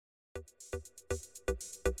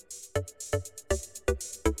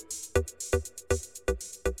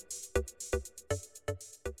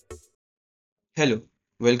Hello,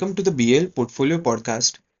 welcome to the BL Portfolio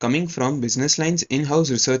Podcast coming from Business Line's in-house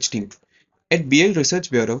research team. At BL Research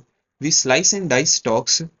Bureau, we slice and dice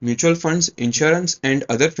stocks, mutual funds, insurance, and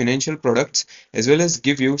other financial products, as well as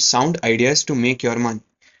give you sound ideas to make your money.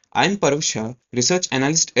 I'm Parav Shah, research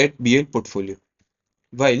analyst at BL Portfolio.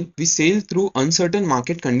 While we sail through uncertain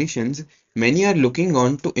market conditions, many are looking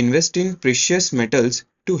on to invest in precious metals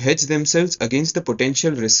to hedge themselves against the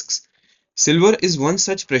potential risks. Silver is one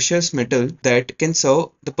such precious metal that can serve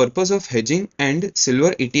the purpose of hedging, and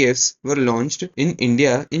silver ETFs were launched in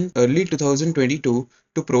India in early 2022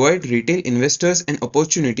 to provide retail investors an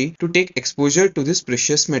opportunity to take exposure to this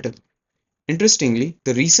precious metal. Interestingly,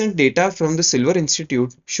 the recent data from the Silver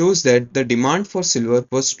Institute shows that the demand for silver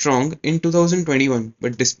was strong in 2021,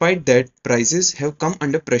 but despite that, prices have come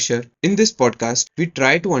under pressure. In this podcast, we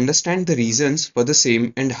try to understand the reasons for the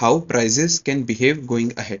same and how prices can behave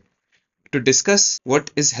going ahead. To discuss what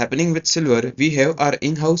is happening with silver, we have our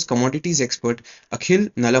in-house commodities expert Akhil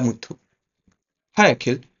Nalamuthu. Hi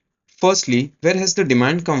Akhil. Firstly, where has the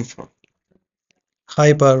demand come from?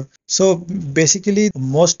 Hi, Parv. So basically,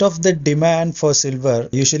 most of the demand for silver,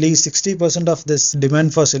 usually 60% of this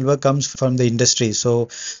demand for silver comes from the industry. So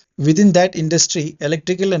within that industry,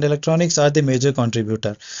 electrical and electronics are the major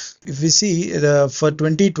contributor. If we see for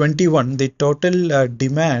 2021, the total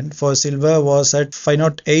demand for silver was at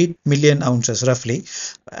 508 million ounces roughly,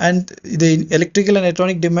 and the electrical and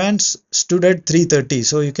electronic demands stood at 330.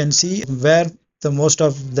 So you can see where the most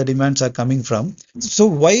of the demands are coming from. So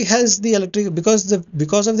why has the electric, because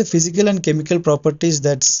of the physical and chemical properties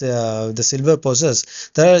that the silver possesses,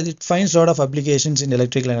 it finds a lot of applications in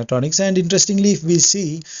electrical and electronics. And interestingly, if we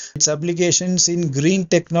see its applications in green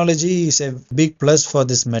technology is a big plus for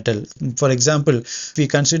this metal. For example, if we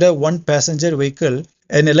consider one passenger vehicle,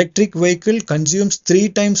 an electric vehicle consumes 3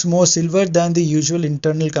 times more silver than the usual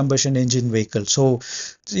internal combustion engine vehicle. So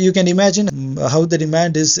you can imagine how the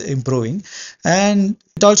demand is improving. And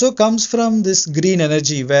it also comes from this green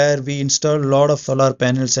energy where we install a lot of solar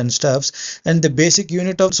panels and stuffs. And the basic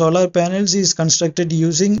unit of solar panels is constructed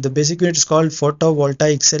using the basic unit is called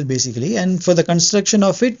photovoltaic cell basically. And for the construction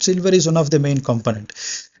of it, silver is one of the main component.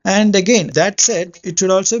 And again, that said, it should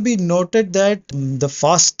also be noted that the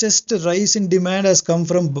fastest rise in demand has come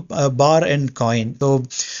from bar and coin. So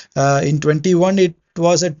in 21, it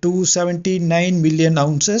was at 279 million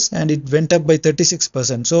ounces and it went up by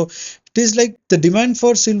 36%. So it is like the demand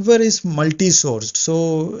for silver is multi-sourced.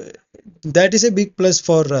 So that is a big plus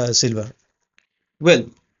for silver. Well,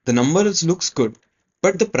 the numbers looks good,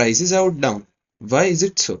 but the prices are down. Why is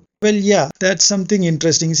it so? Well, yeah, that's something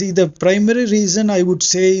interesting. See, the primary reason I would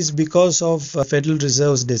say is because of Federal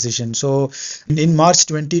Reserve's decision. So, in March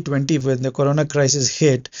 2020, when the corona crisis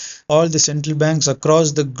hit, all the central banks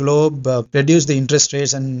across the globe reduced the interest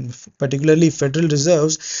rates, and particularly Federal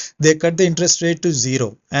Reserves, they cut the interest rate to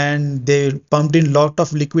zero, and they pumped in lot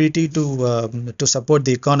of liquidity to support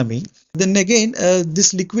the economy. Then again,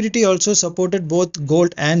 this liquidity also supported both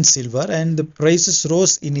gold and silver, and the prices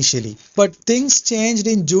rose initially. But things changed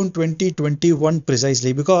in June 2021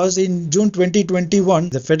 precisely because in June 2021,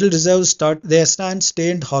 the Federal Reserve their stance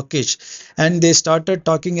stayed hawkish, and they started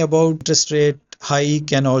talking about interest rate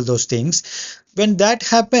hike and all those things. When that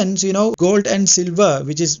happens, gold and silver,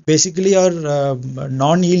 which is basically our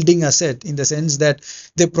non-yielding asset in the sense that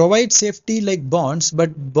they provide safety like bonds,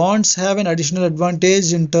 but bonds have an additional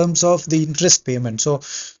advantage in terms of the interest payment. So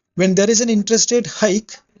when there is an interest rate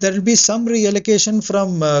hike, there will be some reallocation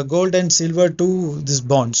from gold and silver to this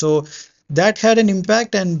bond. So that had an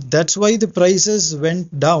impact, and that's why the prices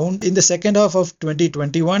went down in the second half of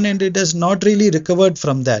 2021, and it has not really recovered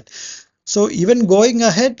from that. So even going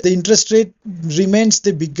ahead, the interest rate remains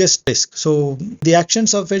the biggest risk. So the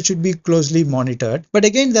actions of it should be closely monitored. But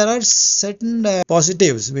again, there are certain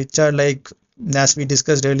positives which are like, as we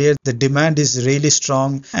discussed earlier, the demand is really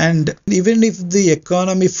strong. And even if the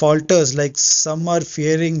economy falters, like some are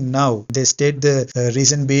fearing now, they state the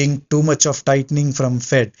reason being too much of tightening from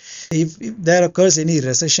Fed. If there occurs any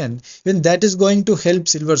recession, even that is going to help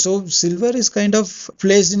silver. So silver is kind of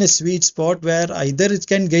placed in a sweet spot where either it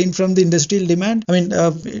can gain from the industrial demand,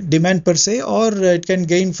 demand per se, or it can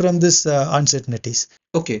gain from this uncertainties.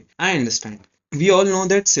 Okay, I understand. We all know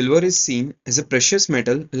that silver is seen as a precious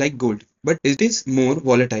metal like gold, but it is more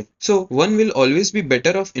volatile. So one will always be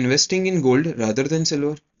better off investing in gold rather than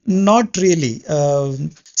silver. Not really.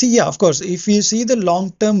 See, yeah, of course, if you see the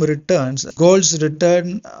long-term returns, gold's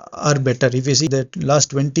return are better. If you see the last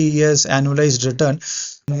 20 years annualized return,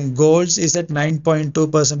 gold's is at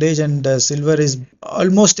 9.2 percentage and silver is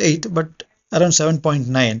almost 8, but around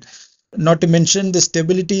 7.9. Not to mention the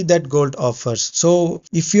stability that gold offers. So,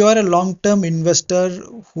 if you are a long-term investor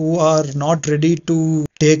who are not ready to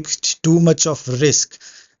take too much of risk,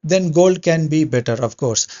 then gold can be better, of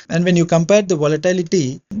course. And when you compare the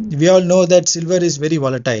volatility, we all know that silver is very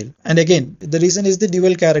volatile. And again, the reason is the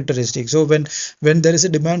dual characteristic. So when there is a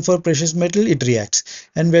demand for precious metal, it reacts.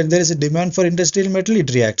 And when there is a demand for industrial metal,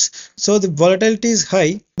 it reacts. So the volatility is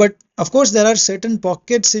high, but of course, there are certain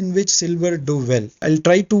pockets in which silver do well. I'll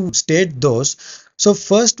try to state those. So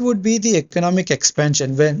first would be the economic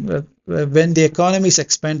expansion. When the economy is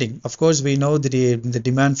expanding, of course, we know the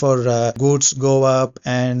demand for goods go up,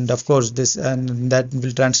 and of course this and that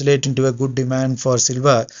will translate into a good demand for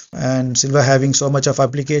silver. And silver having so much of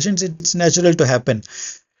applications, it's natural to happen.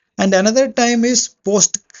 And another time is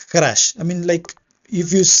post crash. I mean, like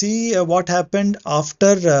if you see what happened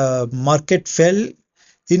after market fell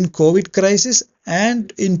in COVID crisis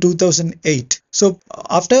and in 2008. So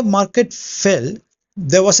after market fell,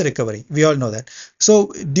 there was a recovery. We all know that.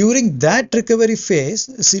 So during that recovery phase,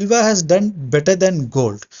 silver has done better than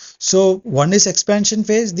gold. So one is expansion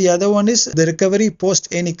phase, the other one is the recovery post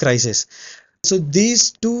any crisis. So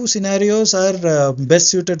these two scenarios are best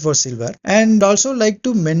suited for silver. And also like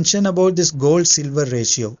to mention about this gold silver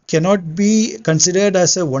ratio. Cannot be considered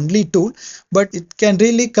as a only tool, but it can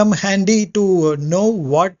really come handy to know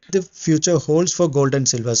what the future holds for gold and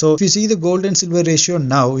silver. So if you see the gold and silver ratio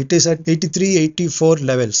now, it is at 83, 84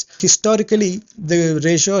 levels. Historically, the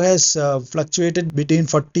ratio has fluctuated between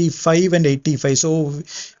 45 and 85. So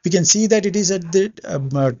we can see that it is at the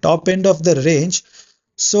top end of the range.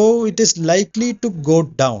 So it is likely to go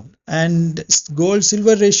down, and gold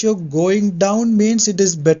silver ratio going down means it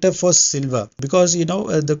is better for silver, because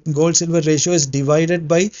the gold silver ratio is divided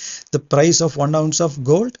by the price of 1 ounce of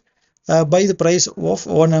gold by the price of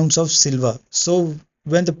 1 ounce of silver. So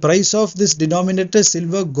when the price of this denominator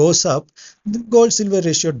silver goes up, the gold silver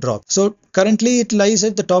ratio drops. So currently it lies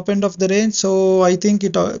at the top end of the range, so I think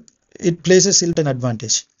it places it an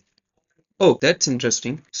advantage. Oh, that's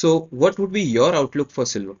interesting. So, what would be your outlook for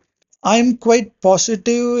silver? I'm quite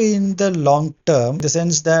positive in the long term, in the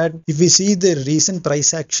sense that if we see the recent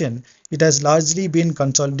price action, it has largely been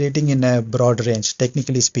consolidating in a broad range,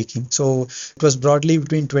 technically speaking. So it was broadly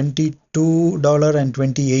between $22 and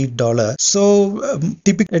 $28. So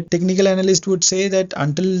typical technical analyst would say that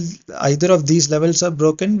until either of these levels are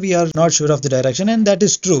broken, we are not sure of the direction, and that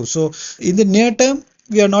is true. So in the near term,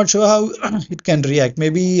 we are not sure how it can react.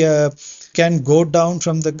 Maybe can go down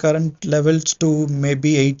from the current levels to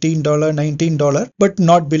maybe $18, $19, but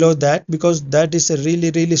not below that, because that is a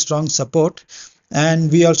really, really strong support. And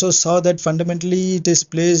we also saw that fundamentally it is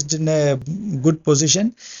placed in a good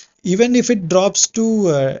position. Even if it drops to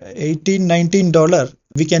 $18, $19,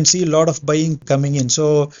 we can see a lot of buying coming in.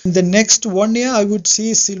 So in the next 1 year, I would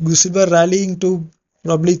see silver rallying to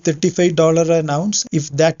probably $35 an ounce. If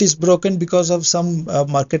that is broken because of some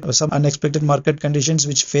market or some unexpected market conditions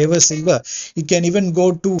which favor silver, it can even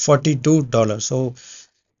go to $42. So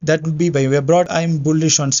that would be by way broad. I'm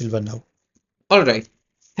bullish on silver now. Alright.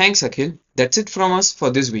 Thanks, Akhil. That's it from us for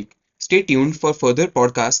this week. Stay tuned for further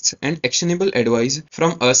podcasts and actionable advice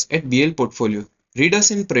from us at BL Portfolio. Read us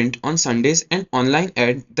in print on Sundays and online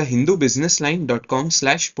at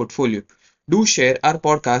thehindubusinessline.com/portfolio. Do share our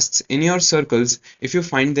podcasts in your circles if you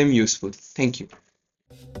find them useful. Thank you.